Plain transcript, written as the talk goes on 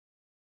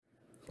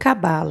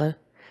Cabala,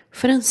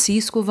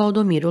 Francisco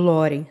Valdomiro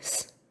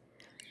Lorenz.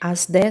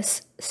 As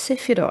 10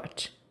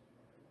 Sephiroth.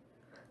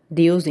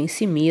 Deus em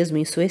si mesmo,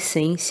 em sua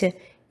essência,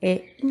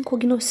 é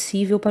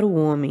incognoscível para o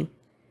homem.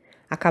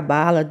 A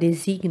Cabala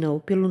designa-o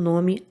pelo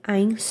nome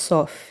Ein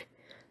Sof,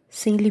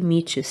 sem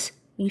limites,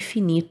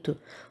 infinito,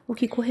 o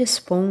que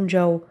corresponde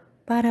ao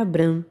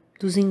Parabrahm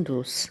dos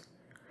hindus.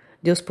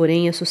 Deus,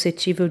 porém, é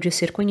suscetível de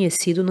ser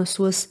conhecido nas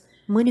suas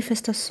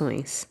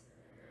manifestações.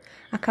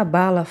 A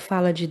Cabala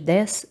fala de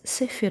 10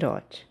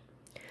 Sephiroth.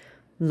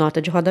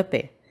 Nota de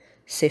rodapé.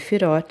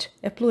 Sephiroth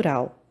é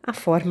plural. A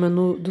forma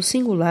do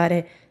singular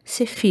é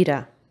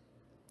Sephira.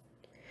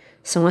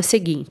 São as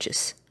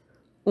seguintes.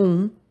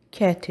 1.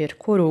 Keter,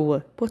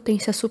 coroa,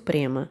 potência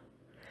suprema.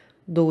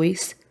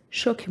 2.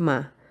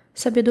 Chokmah,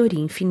 sabedoria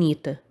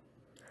infinita.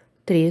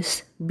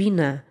 3.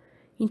 Binah,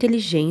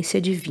 inteligência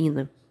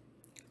divina.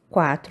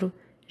 4.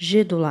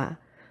 Gedullah,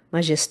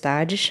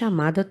 majestade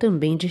chamada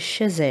também de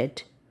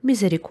Chesed,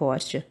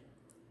 misericórdia.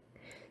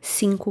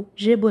 5.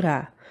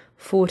 Geburah,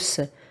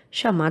 força,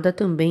 chamada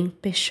também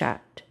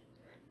Peshat,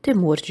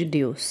 temor de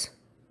Deus.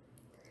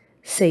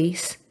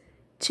 6.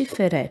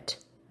 Tiferet,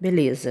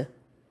 beleza.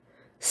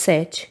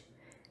 7.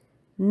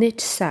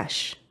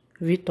 Netzash,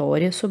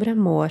 vitória sobre a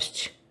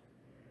morte.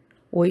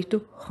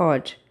 8.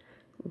 Hod,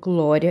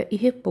 glória e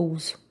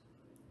repouso.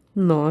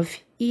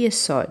 9.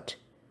 Yesod,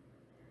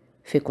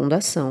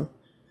 fecundação.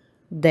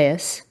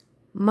 10.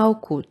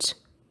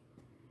 Malkut,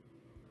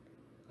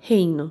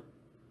 reino.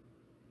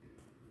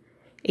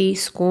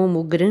 Eis como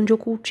o grande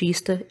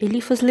ocultista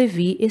Eliphas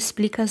Levi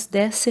explica as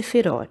 10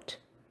 Sephiroth.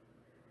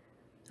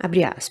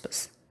 Abre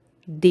aspas.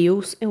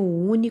 Deus é o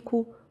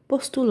único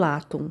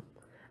postulatum,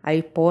 a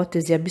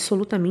hipótese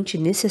absolutamente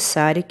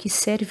necessária que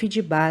serve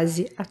de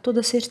base a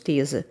toda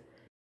certeza.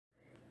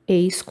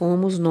 Eis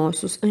como os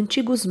nossos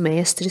antigos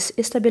mestres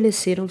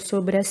estabeleceram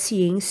sobre a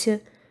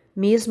ciência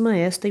mesma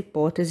esta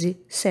hipótese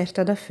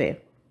certa da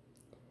fé.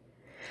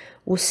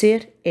 O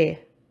ser é,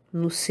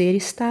 no ser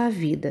está a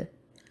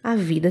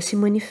vida se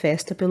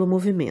manifesta pelo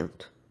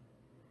movimento.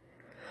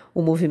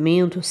 O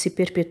movimento se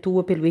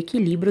perpetua pelo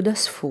equilíbrio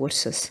das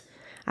forças.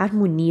 A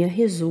harmonia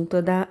resulta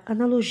da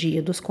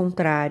analogia dos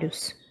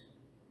contrários.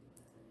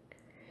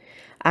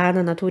 Há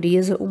na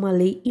natureza uma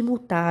lei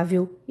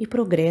imutável e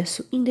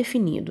progresso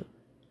indefinido.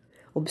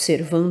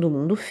 Observando o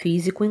mundo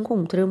físico,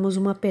 encontramos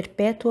uma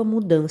perpétua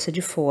mudança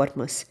de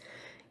formas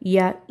e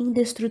a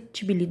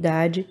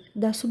indestrutibilidade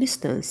da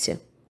substância.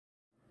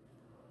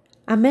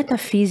 A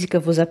metafísica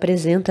vos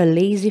apresenta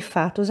leis e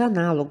fatos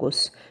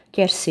análogos,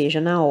 quer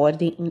seja na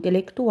ordem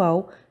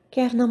intelectual,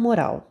 quer na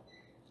moral.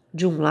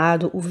 De um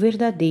lado, o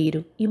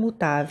verdadeiro,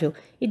 imutável,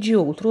 e de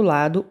outro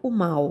lado, o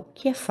mal,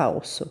 que é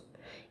falso.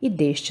 E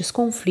destes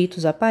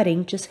conflitos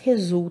aparentes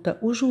resulta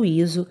o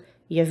juízo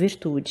e a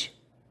virtude.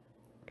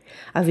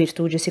 A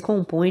virtude se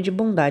compõe de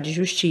bondade e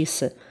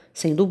justiça.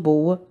 Sendo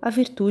boa, a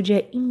virtude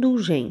é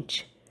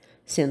indulgente.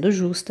 Sendo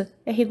justa,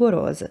 é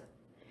rigorosa.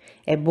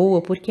 É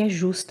boa porque é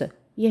justa,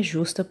 e é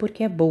justa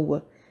porque é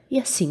boa, e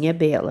assim é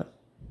bela.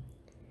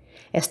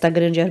 Esta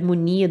grande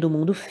harmonia do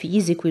mundo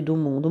físico e do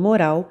mundo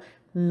moral,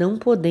 não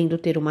podendo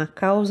ter uma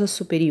causa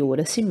superior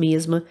a si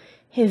mesma,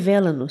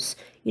 revela-nos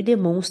e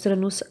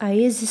demonstra-nos a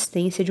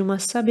existência de uma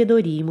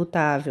sabedoria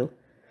imutável,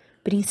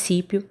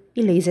 princípio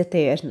e leis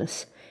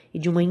eternas, e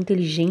de uma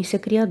inteligência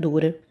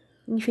criadora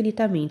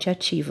infinitamente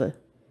ativa.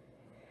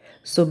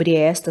 Sobre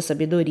esta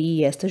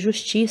sabedoria e esta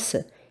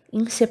justiça,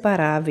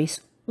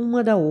 inseparáveis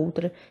uma da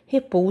outra,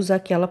 repousa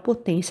aquela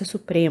potência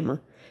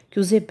suprema que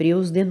os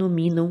hebreus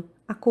denominam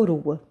a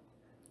coroa.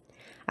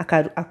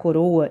 A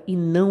coroa e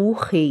não o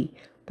rei,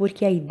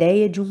 porque a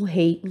ideia de um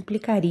rei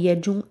implicaria a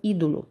de um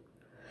ídolo.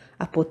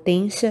 A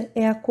potência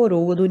é a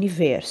coroa do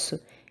universo,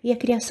 e a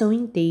criação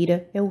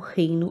inteira é o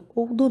reino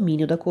ou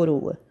domínio da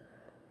coroa.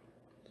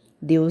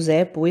 Deus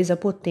é, pois, a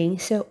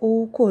potência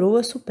ou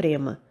coroa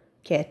suprema,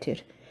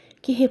 Keter,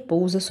 que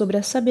repousa sobre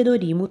a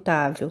sabedoria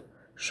imutável,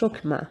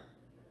 Chokmah,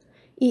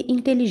 e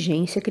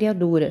inteligência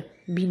criadora,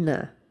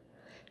 Binah.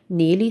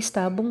 Nele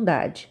está a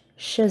bondade,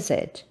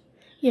 Chesed,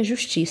 e a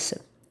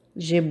justiça,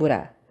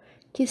 Geburah,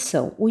 que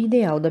são o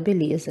ideal da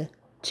beleza,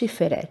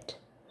 Tiferet.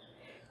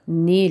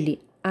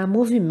 Nele há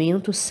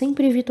movimento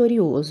sempre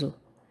vitorioso,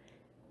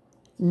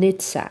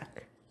 Netzach,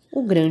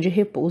 o grande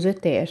repouso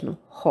eterno,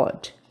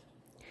 Hod.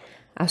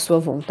 A sua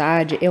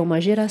vontade é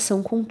uma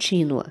geração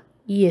contínua,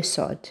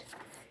 Yesod,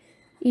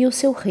 e o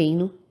seu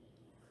reino,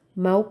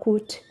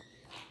 Malkut,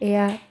 é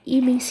a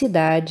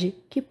imensidade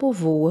que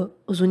povoa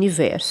os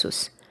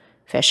universos.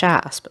 Fecha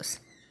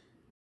aspas.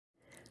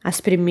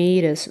 As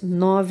primeiras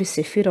 9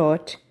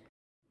 Sephiroth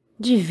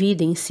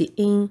dividem-se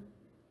em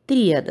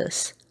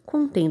tríadas,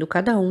 contendo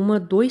cada uma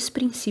 2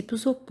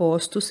 princípios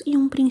opostos e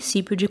um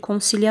princípio de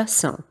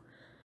conciliação.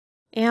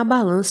 É a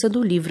balança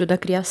do livro da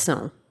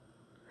criação.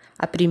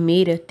 A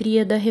primeira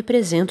tríada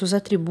representa os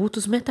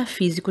atributos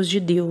metafísicos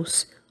de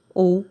Deus,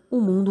 ou o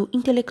mundo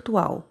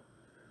intelectual.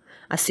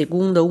 A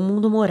segunda, o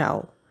mundo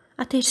moral.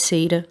 A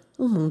terceira,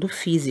 o mundo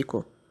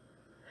físico.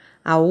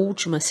 A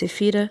última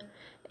Sefira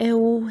é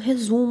o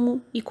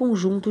resumo e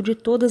conjunto de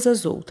todas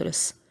as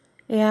outras.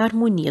 é a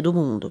harmonia do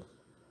mundo.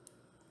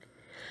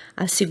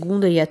 A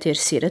segunda e a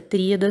terceira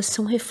tríadas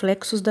são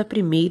reflexos da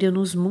primeira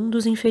nos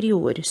mundos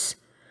inferiores.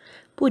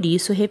 Por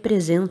isso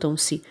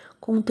representam-se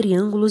com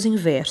triângulos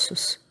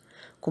inversos,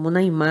 como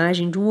na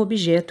imagem de um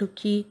objeto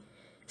que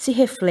se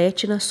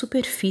reflete na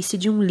superfície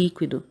de um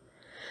líquido.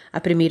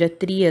 A primeira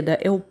tríada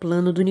é o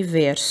plano do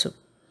universo.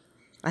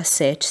 As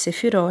 7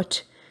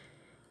 Sephiroth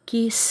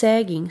que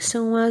seguem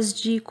são as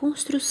de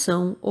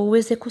construção ou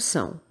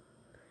execução.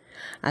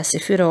 A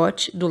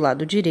Sephiroth, do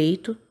lado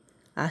direito,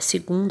 a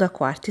segunda, a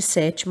quarta e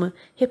sétima,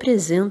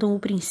 representam o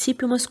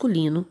princípio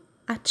masculino,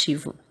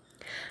 ativo.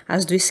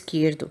 As do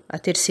esquerdo, a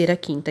terceira, a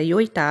quinta e a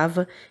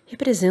oitava,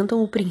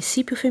 representam o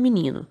princípio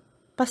feminino,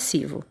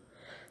 passivo.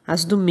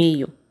 As do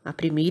meio, a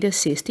primeira,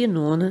 sexta e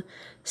nona,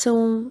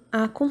 são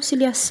a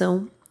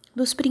conciliação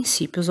dos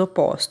princípios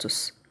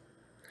opostos.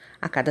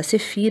 A cada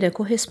sefira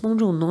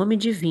corresponde um nome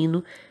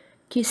divino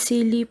que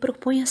se lhe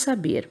propõe a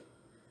saber.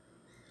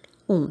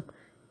 1.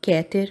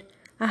 Keter,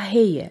 a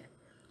reia,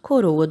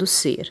 coroa do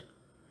ser.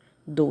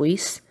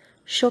 2.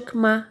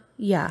 Chokmah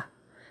Yah,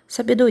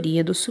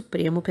 sabedoria do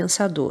Supremo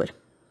Pensador.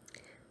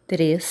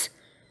 3.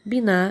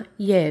 Binah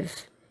Yev,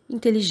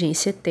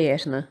 inteligência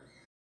eterna.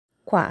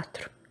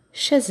 4.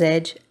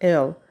 Shezed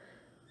El,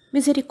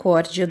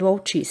 misericórdia do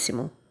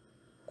Altíssimo.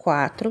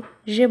 4.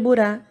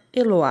 Geburah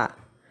Eloah,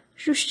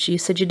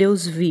 justiça de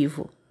Deus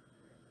vivo.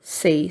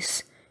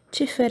 6.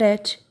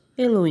 Tiferet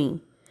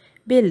Elohim,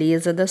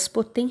 beleza das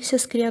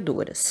potências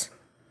criadoras.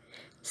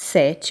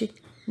 7.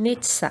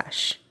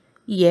 Netzash,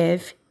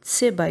 Yev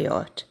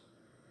Tsebayot,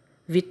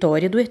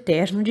 vitória do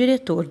eterno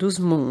diretor dos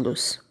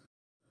mundos.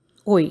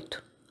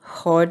 8.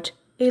 Hod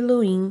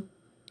Elohim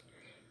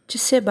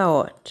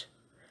Tsebaot,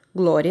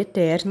 glória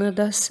eterna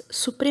das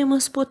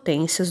supremas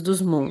potências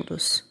dos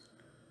mundos.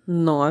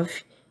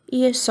 9.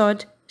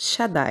 Yesod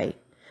Shaddai,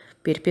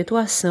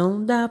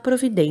 perpetuação da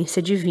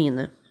providência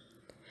divina.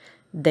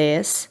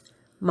 10.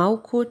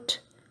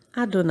 Malkut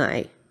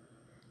Adonai,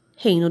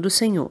 reino do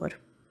Senhor.